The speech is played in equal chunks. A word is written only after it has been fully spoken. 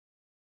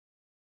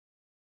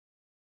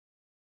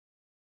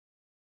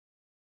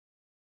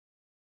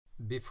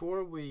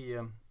Before we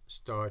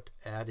start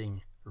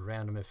adding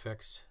random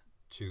effects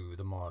to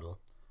the model,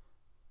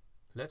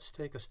 let's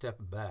take a step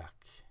back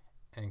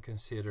and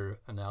consider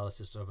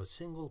analysis of a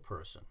single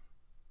person.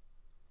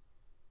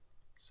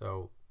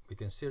 So we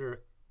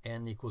consider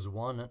n equals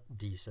 1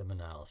 DSEM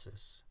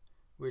analysis,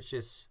 which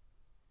is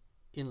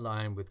in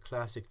line with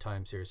classic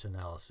time series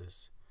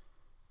analysis.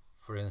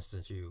 For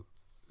instance, you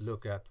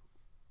look at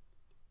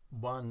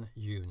one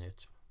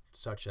unit,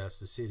 such as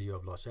the city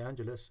of Los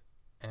Angeles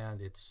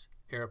and its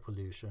air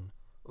pollution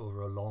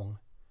over a long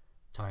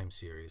time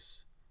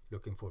series,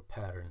 looking for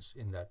patterns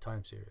in that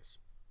time series.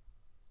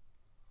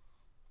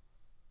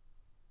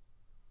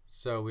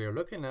 So we are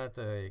looking at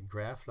a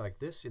graph like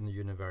this in the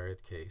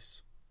univariate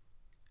case.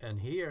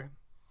 And here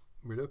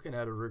we're looking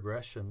at a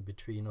regression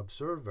between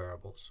observed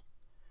variables.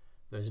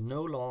 There's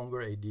no longer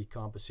a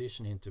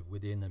decomposition into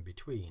within and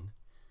between,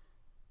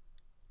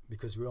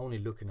 because we're only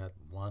looking at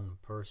one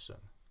person.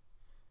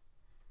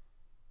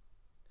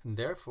 And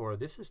therefore,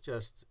 this is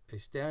just a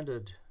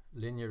standard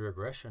linear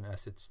regression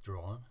as it's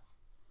drawn.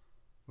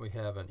 We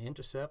have an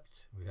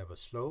intercept, we have a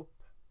slope,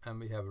 and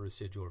we have a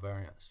residual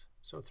variance.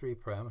 So 3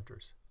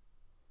 parameters.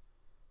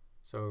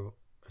 So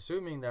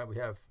assuming that we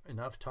have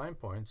enough time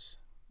points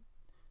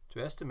to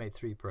estimate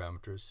 3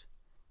 parameters,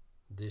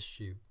 this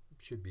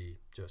should be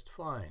just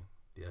fine.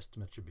 The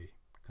estimate should be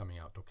coming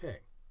out okay.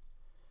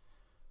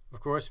 Of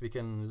course, we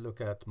can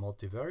look at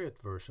multivariate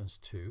versions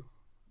too,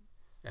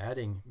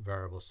 adding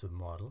variables to the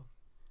model.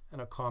 And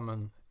a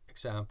common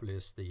example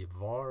is the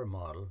VAR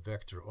model,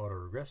 vector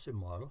autoregressive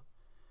model,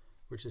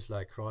 which is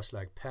like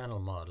cross-like panel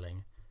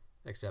modeling,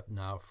 except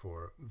now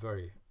for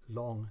very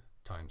long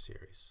time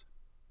series.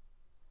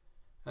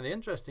 And the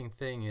interesting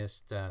thing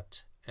is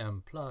that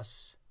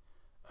Mplus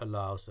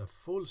allows a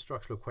full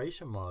structural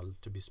equation model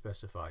to be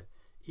specified,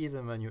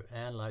 even when you're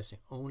analyzing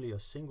only a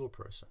single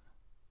person.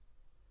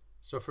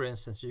 So for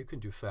instance, you can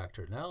do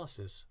factor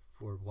analysis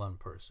for one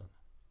person,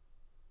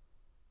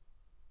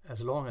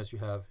 as long as you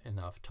have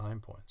enough time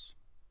points.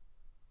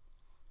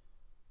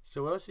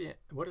 So what does the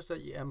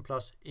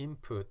Mplus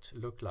input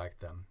look like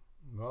then?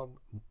 Well,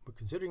 we're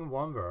considering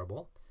one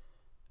variable,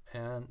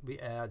 and we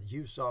add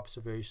use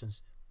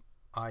observations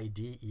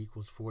ID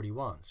equals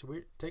 41. So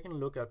we're taking a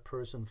look at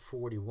person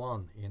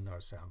 41 in our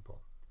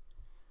sample.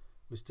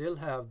 We still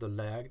have the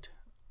lagged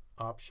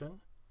option,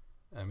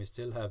 and we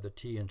still have the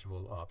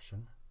t-interval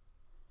option.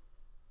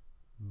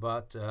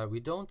 But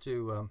we don't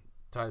do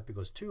type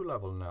equals 2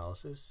 level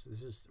analysis.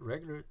 This is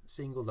regular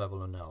single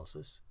level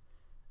analysis.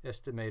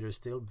 Estimator is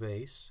still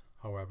base,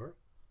 however,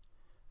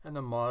 and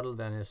the model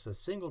then is a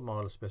single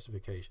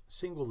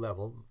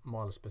level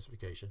model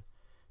specification,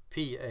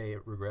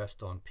 PA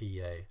regressed on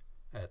PA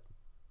at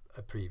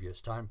a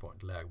previous time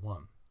point, lag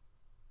 1.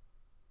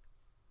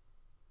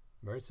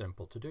 Very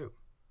simple to do.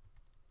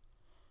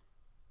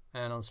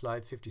 And on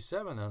slide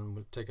 57, and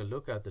we'll take a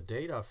look at the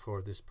data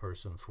for this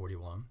person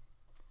 41.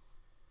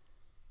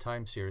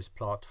 Time series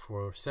plot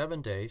for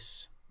 7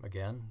 days,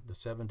 again the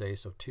 7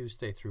 days of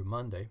Tuesday through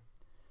Monday,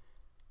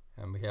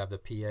 and we have the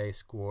PA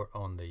score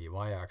on the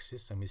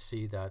y-axis, and we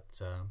see that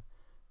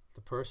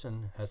the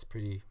person has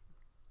pretty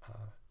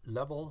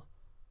level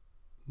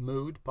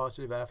mood,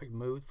 positive affect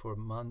mood for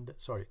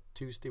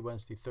Tuesday,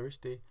 Wednesday,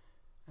 Thursday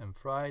and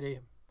Friday,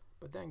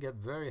 but then get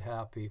very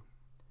happy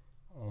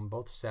on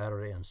both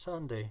Saturday and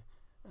Sunday,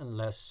 and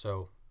less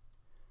so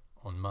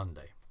on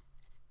Monday.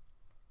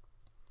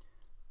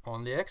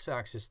 On the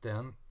x-axis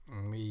then,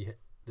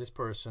 this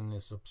person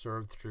is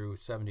observed through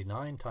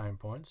 79 time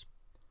points,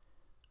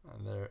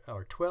 and there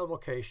are 12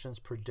 occasions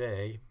per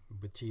day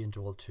with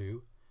t-interval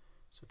 2,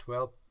 so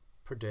 12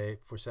 per day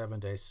for 7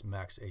 days,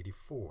 max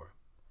 84.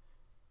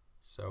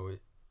 So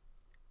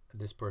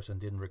this person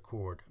didn't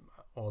record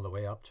all the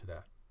way up to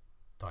that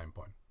time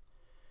point.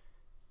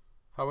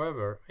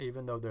 However,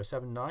 even though there are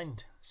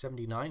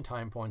 79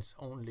 time points,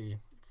 only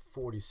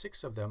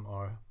 46 of them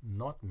are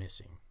not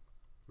missing.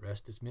 The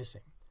rest is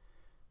missing.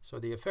 So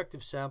the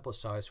effective sample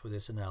size for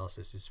this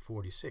analysis is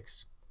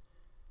 46.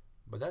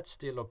 But that's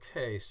still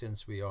okay,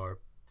 since we are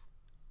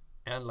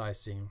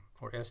analyzing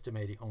or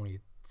estimating only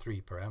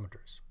 3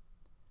 parameters.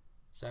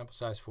 Sample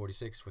size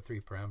 46 for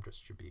 3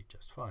 parameters should be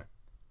just fine.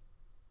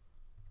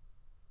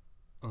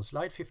 On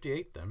slide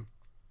 58 then,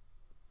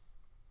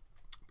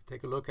 we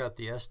take a look at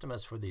the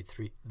estimates for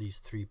these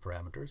 3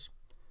 parameters.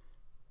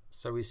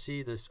 So we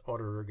see this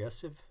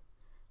autoregressive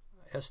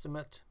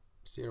estimate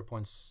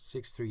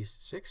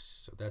 0.636,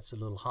 so that's a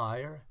little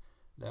higher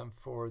than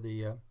for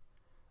the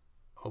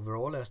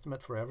overall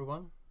estimate for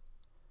everyone.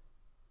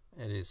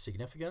 It is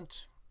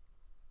significant.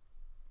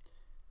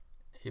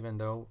 Even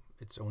though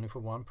it's only for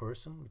one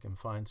person, we can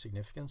find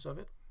significance of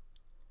it.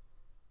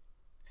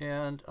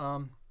 And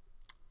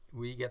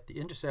we get the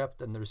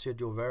intercept and the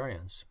residual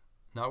variance.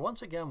 Now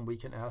once again we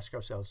can ask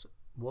ourselves,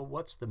 well,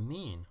 what's the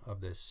mean of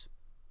this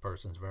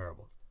person's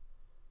variable,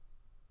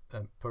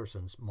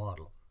 person's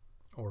model,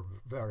 or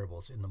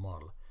variables in the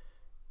model?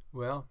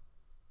 Well,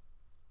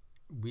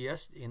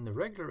 in the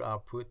regular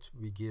output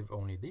we give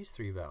only these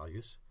 3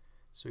 values,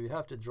 so you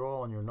have to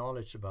draw on your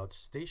knowledge about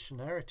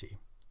stationarity.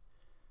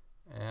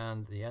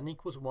 And the n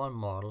equals 1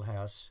 model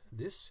has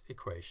this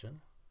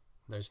equation.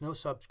 There's no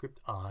subscript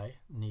I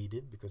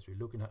needed because we're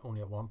looking at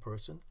only at one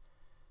person.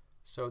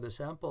 So the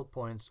sample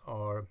points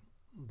are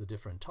the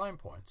different time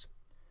points.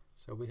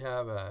 So we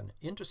have an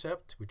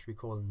intercept, which we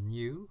call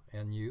nu,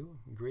 nu,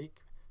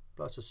 Greek,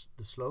 plus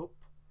the slope,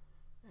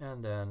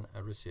 and then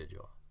a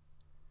residual.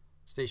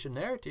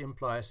 Stationarity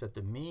implies that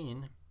the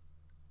mean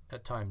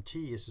at time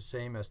t is the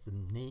same as the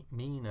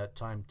mean at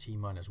time t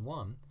minus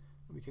 1.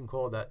 We can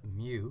call that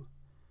mu.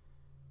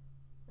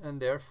 And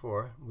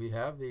therefore, we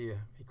have the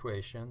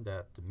equation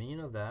that the mean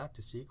of that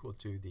is equal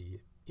to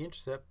the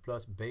intercept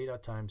plus beta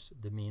times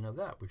the mean of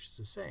that, which is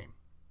the same.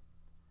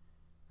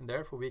 And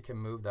therefore, we can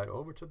move that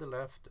over to the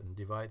left and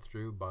divide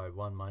through by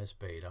 1 minus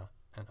beta,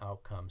 and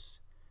out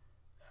comes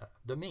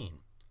the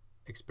mean,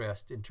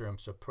 expressed in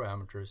terms of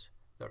parameters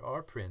that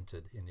are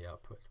printed in the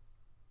output.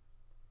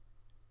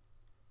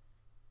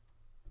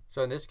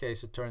 So in this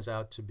case, it turns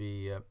out to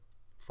be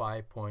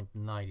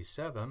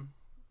 5.97.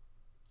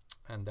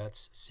 And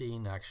that's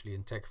seen actually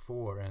in Tech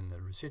 4 and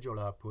the residual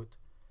output.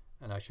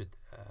 And I should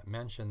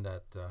mention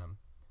that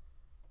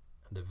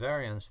the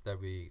variance that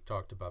we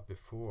talked about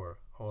before,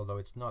 although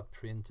it's not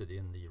printed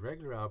in the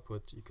regular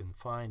output, you can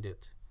find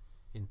it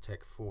in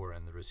Tech 4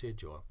 and the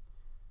residual.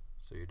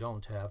 So you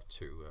don't have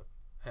to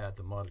add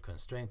the model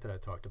constraint that I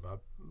talked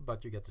about,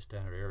 but you get the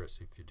standard errors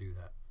if you do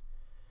that.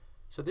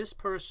 So this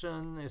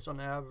person is on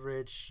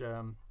average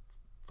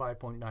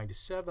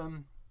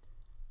 5.97,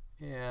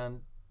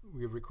 and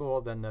we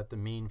recall then that the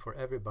mean for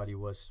everybody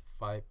was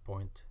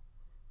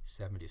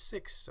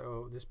 5.76,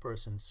 so this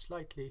person's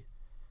slightly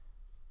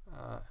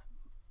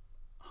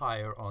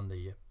higher on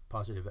the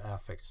positive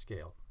affect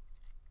scale.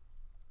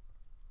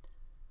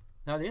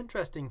 Now the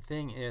interesting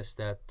thing is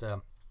that,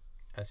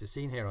 as is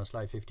seen here on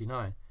slide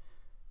 59,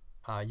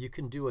 you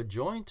can do a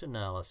joint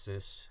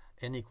analysis,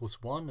 n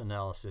equals 1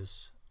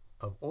 analysis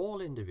of all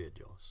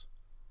individuals,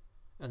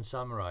 and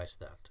summarize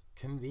that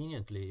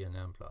conveniently in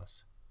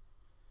Mplus.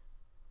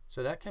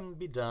 So that can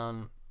be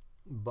done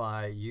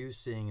by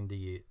using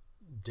the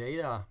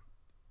data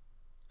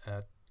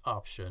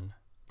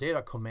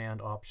data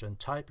command option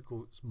type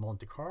equals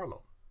Monte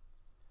Carlo.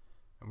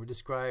 And we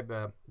describe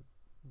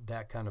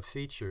that kind of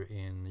feature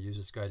in the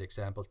User's Guide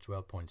example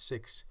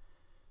 12.6,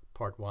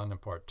 part 1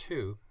 and part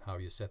 2, how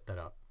you set that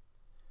up.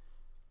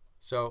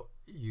 So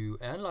you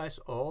analyze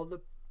all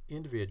the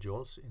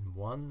individuals in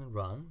one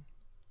run,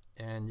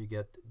 and you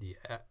get the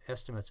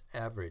estimates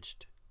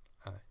averaged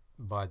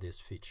by this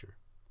feature.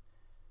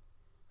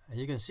 And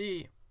you can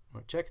see,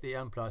 check the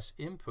Mplus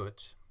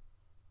input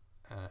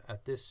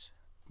at this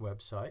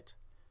website,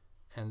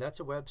 and that's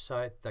a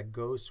website that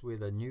goes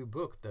with a new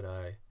book that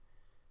I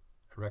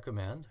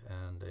recommend,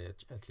 and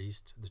at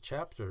least the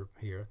chapter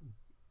here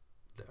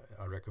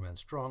I recommend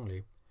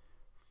strongly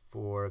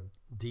for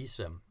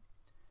DSEM.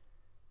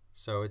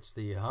 So it's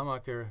the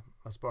Hamaker,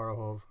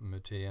 Asparahov,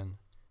 Mutean,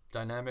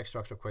 Dynamic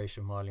Structural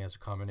Equation Modeling as a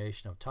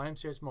combination of time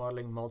series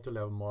modeling,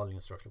 multi-level modeling,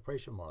 and structural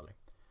equation modeling.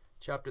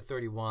 Chapter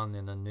 31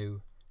 in the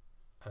new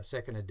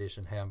second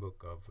edition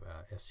handbook of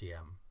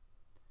SEM.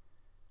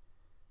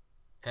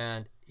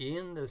 And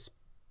in this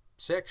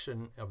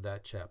section of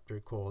that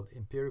chapter called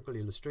Empirical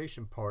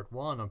Illustration Part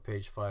 1 on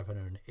page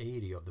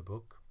 580 of the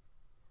book,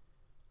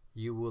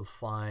 you will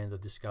find a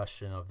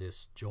discussion of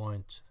this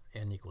joint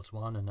n equals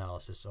 1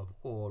 analysis of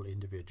all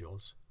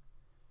individuals.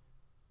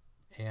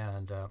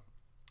 And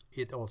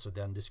it also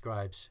then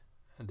describes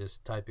this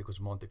type equals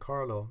Monte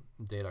Carlo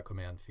data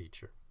command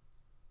feature.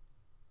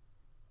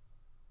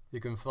 You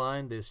can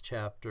find this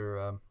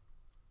chapter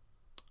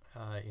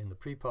in the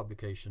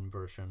pre-publication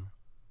version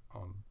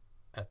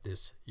at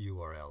this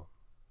URL.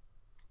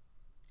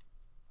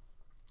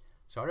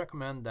 So I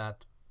recommend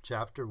that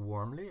chapter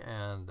warmly,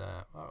 and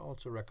I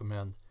also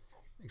recommend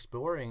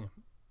exploring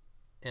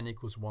n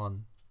equals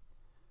 1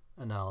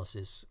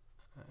 analysis,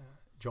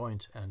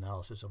 joint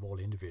analysis of all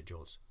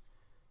individuals,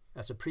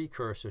 as a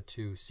precursor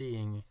to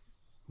seeing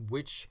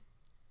which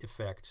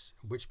effects,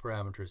 which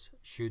parameters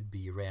should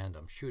be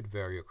random, should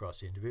vary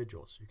across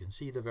individuals. You can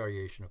see the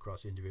variation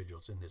across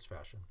individuals in this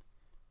fashion.